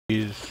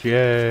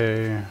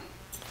Yay.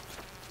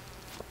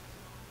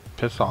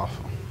 Piss off.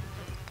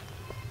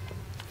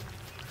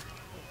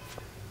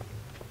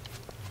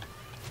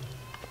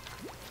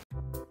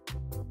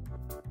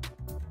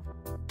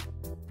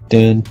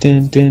 Dun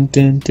dun dun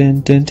dun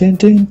dun dun dun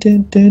dun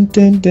dun dun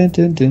dun dun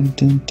dun dun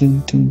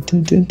dun dun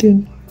dun dun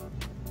dun.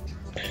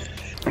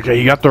 Okay,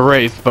 you got the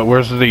wraith, but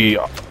where's the?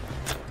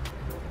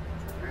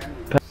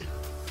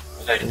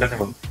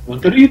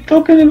 What are you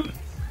talking about?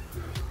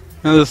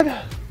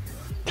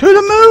 To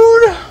the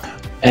moon.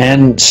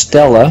 And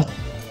Stella.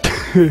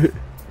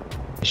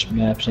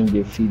 Maps and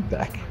give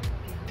feedback.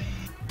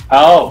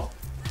 Oh!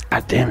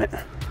 God damn it!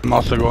 I'm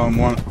also going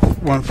one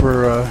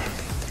for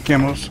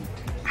camos.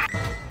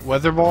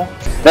 Weather ball.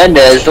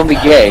 Mendez, don't be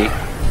gay.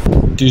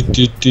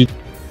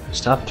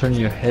 Stop turning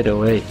your head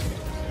away.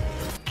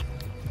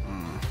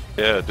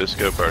 Yeah,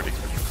 disco party.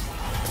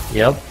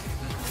 Yep.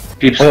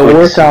 Keep We'll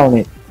work on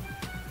it.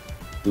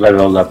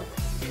 Level up.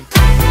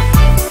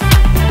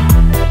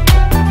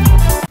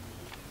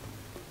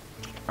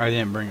 I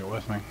didn't bring it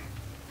with me,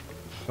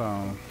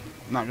 so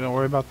not gonna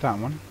worry about that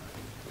one.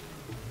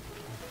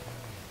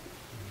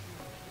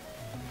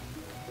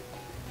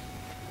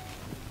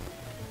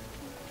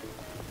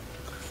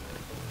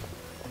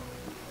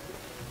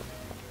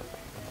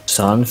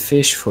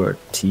 Sunfish for a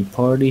tea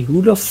party?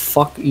 Who the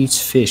fuck eats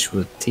fish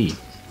with tea?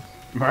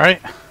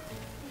 Right?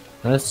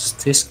 That's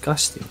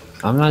disgusting.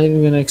 I'm not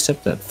even gonna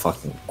accept that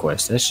fucking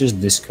quest. That's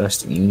just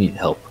disgusting. You need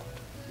help.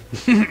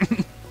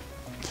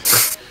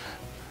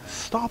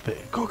 Stop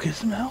it. Go get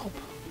some help.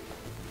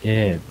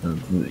 Yeah,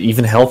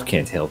 even help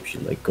can't help you.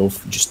 Like,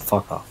 just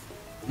fuck off.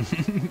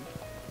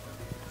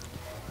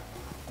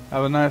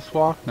 Have a nice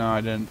walk? No,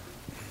 I didn't.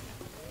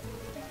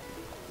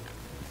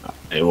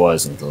 It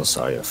was until I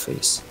saw your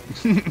face.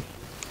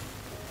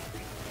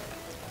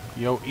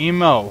 Yo,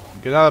 emo,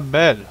 get out of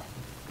bed.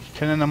 It's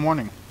 10 in the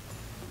morning.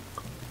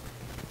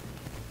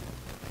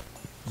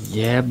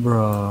 Yeah,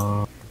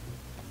 bro.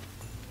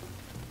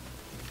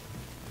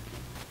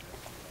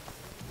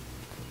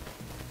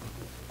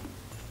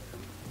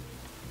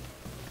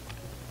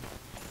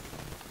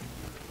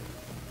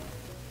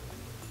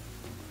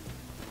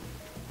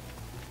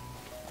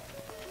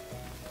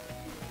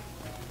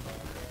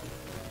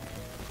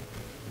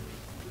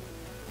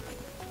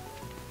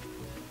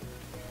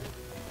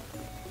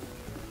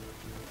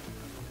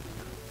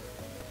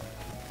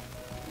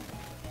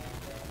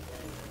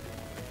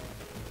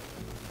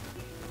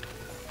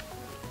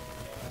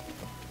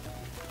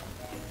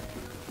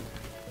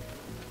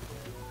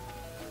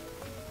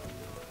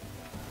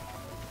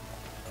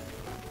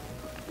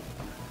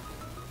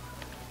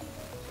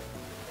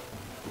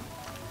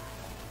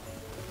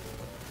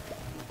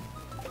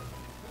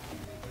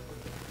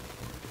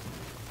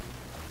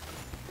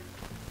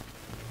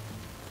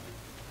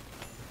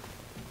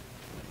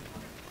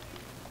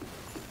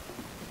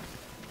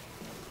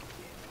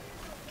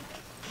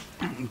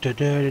 Da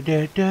da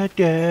da da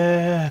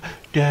da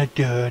da da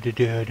da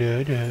da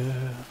da da.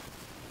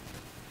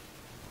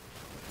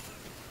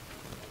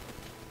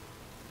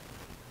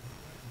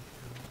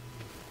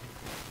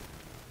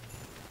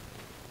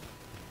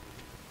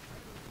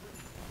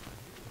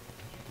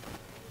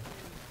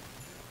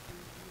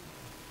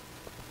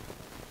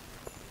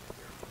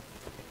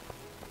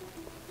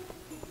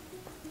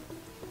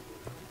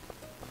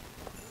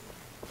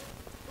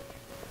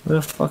 Where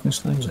the fucking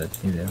slime's at?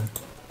 Here they are.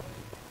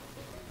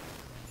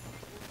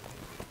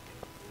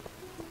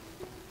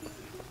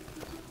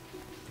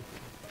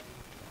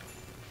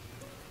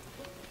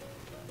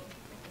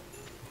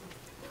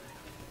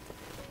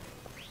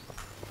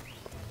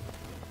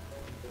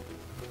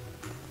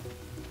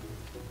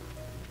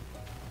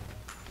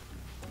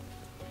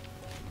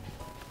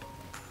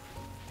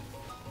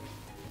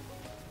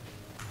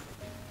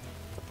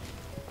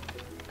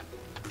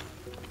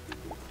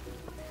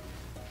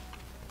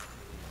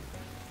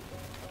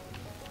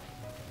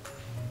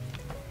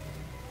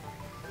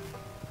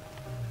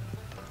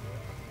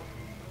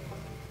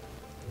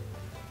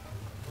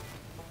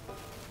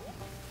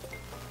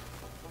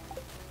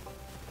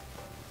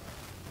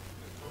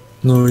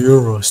 No, you're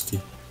rusty.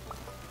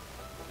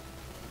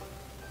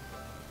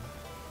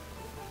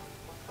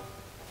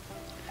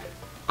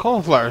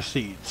 Cauliflower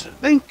seeds.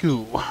 Thank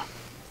you.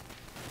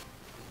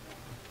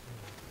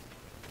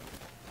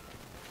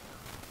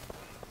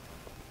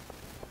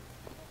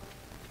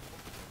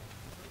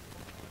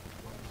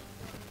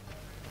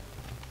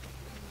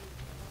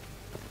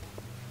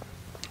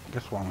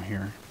 Guess while I'm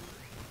here.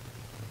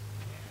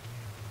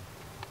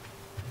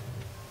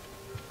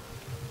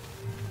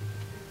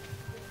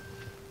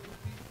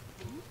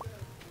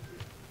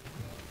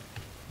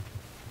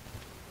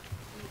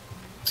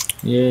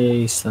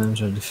 Yay, slimes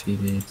are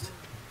defeated.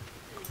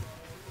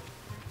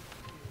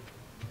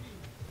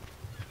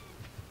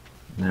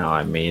 Now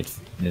I made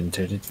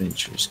entered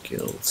Adventurers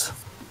Guild.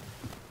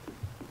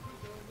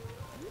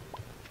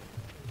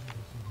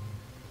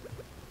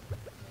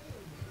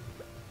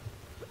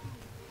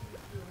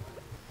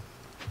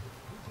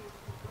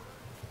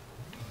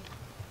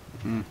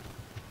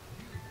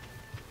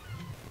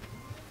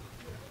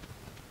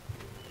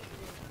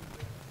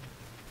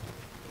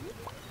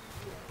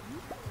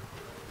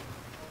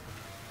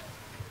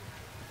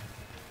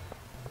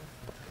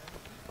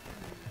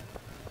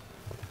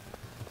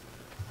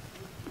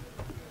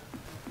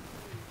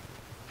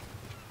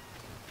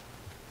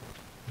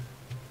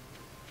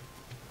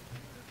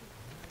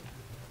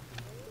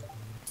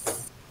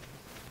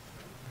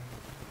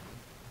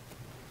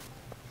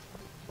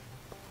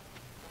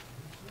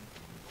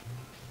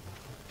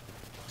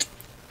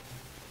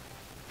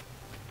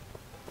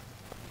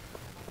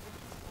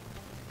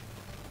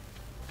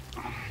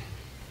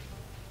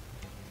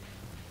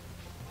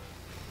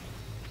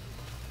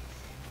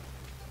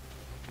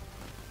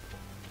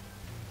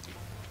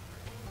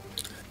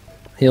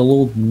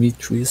 Hello,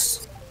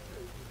 Demetrius.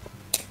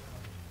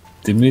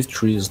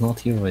 Dimitri is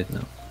not here right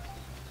now.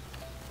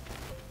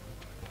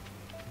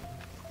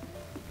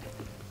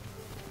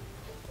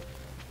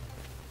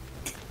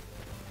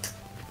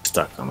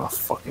 Stuck on a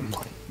fucking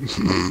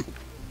plane.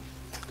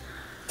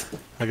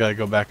 I gotta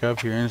go back up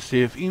here and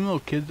see if Emo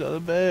Kid's out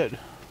of bed.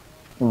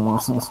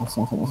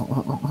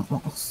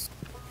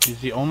 He's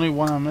the only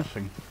one I'm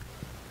missing.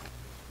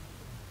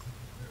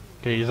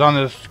 Okay, he's on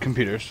this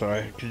computer, so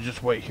I could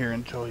just wait here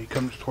until he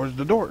comes towards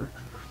the door.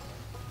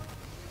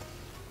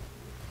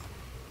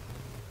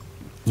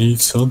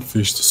 Need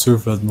sunfish to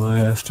serve at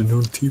my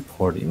afternoon tea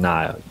party.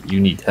 Nah,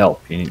 you need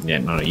help. You need you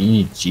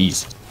need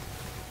Jesus.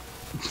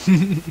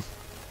 You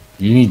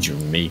need your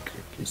maker,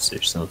 because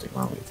there's something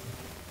wrong with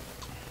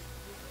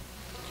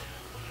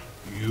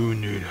you. You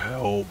need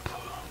help.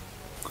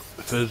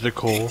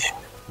 Physical,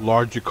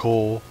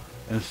 logical,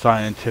 and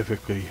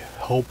scientifically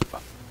help.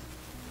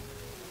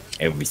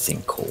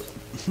 Everything cool.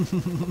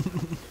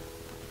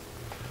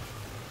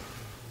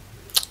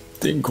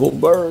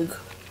 Dinkelberg.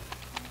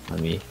 Let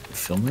me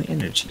fill my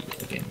energy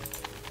again.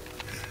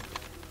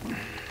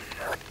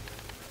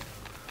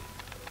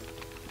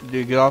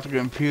 Dude, get off the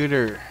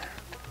computer.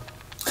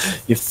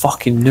 You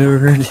fucking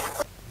nerd.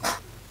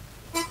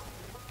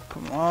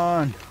 Come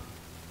on.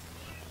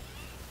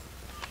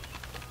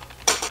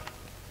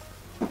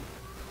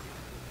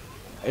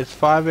 It's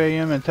 5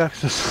 a.m. in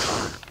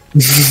Texas.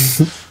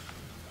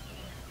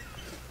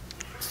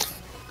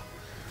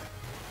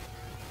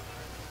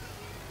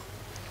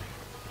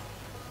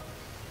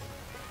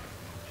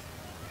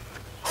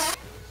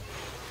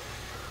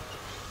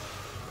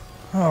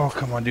 Oh,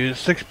 come on, dude. It's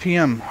 6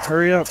 p.m.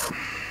 Hurry up.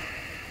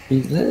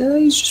 He's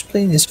just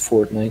playing his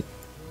Fortnite.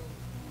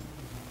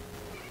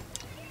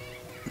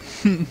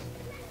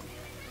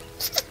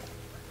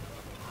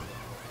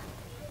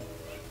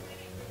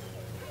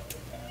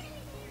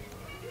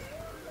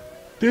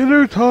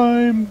 Dinner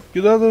time!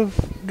 Get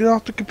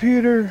off the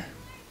computer!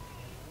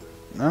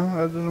 No,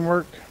 that doesn't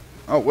work.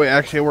 Oh, wait,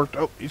 actually it worked.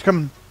 Oh, he's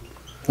coming.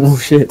 Oh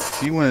shit.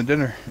 He wanted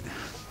dinner.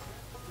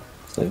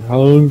 It's like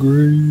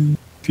hungry.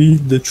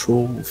 Feed the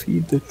troll.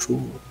 Feed the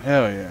troll.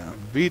 Hell yeah.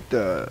 Beat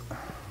that.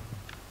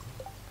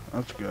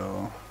 Let's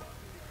go.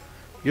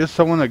 Give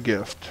someone a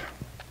gift.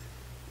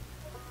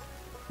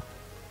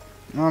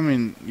 I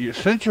mean,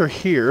 since you're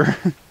here...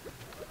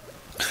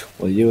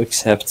 Will you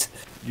accept...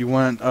 You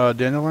want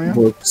dandelion?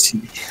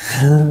 Whoopsie.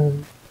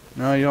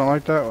 No, you don't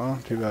like that? Well,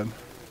 too bad.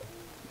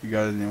 You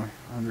got it anyway.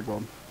 100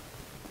 gold.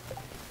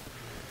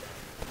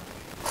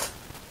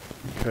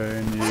 Okay,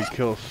 I need to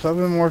kill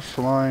 7 more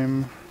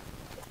slime.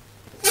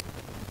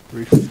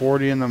 Reach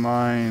 40 in the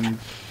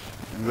mines.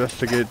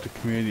 Investigate the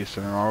community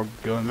center. I'll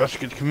go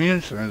investigate the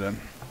community center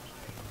then.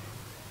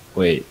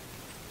 Wait.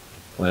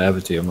 What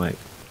happened to your mic?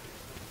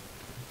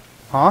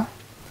 Huh?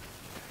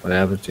 What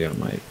happened to your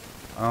mic?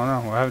 I don't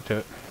know. What happened to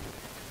it?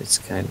 It's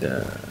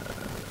kinda...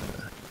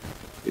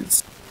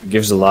 It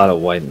gives a lot of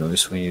white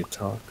noise when you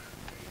talk.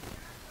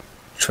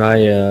 Try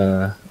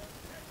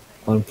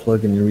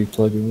unplugging and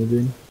replugging it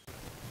in.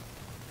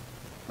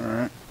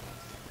 Alright.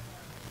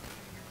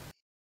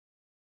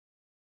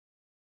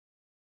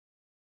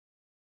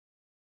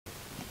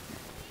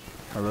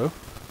 Hello?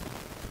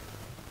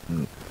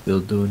 Still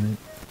doing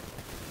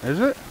it. Is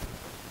it?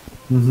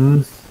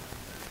 Mm-hmm.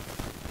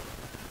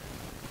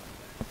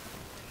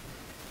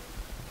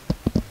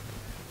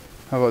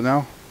 How about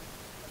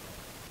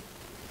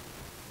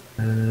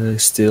now?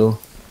 Still.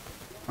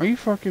 Are you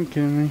fucking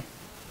kidding me?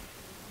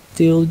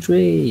 Still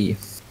Dre.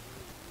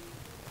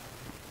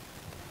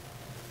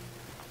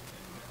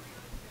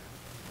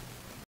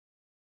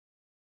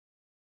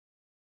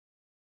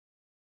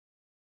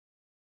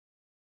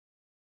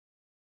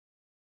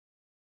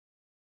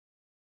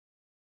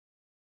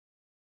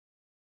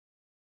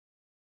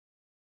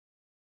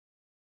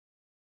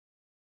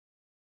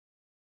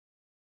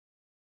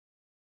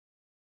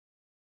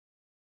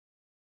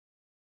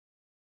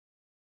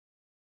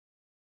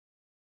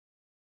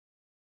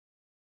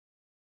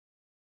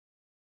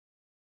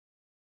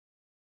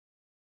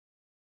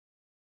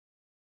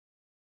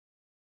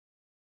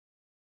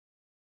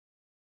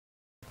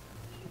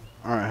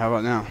 Alright, how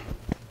about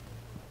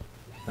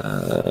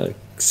now?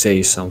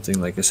 Say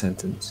something like a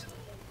sentence.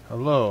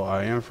 Hello,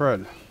 I am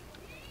Fred.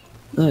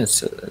 No,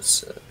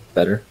 that's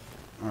better.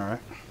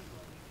 Alright.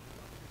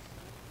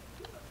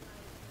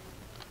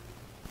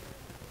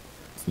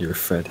 You're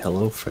Fred.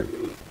 Hello, Fred.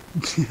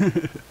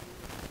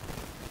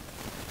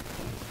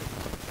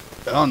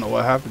 I don't know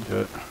what happened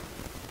to it.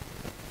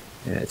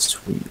 Yeah,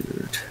 it's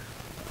weird.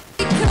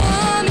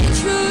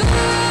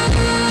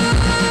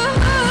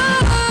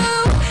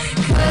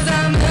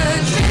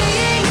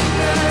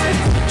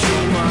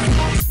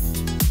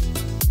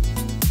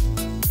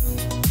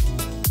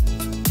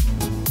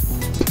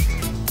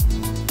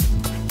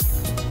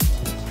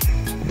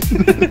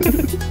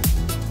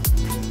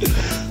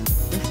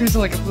 It feels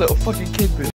like a little fucking kid, bitch.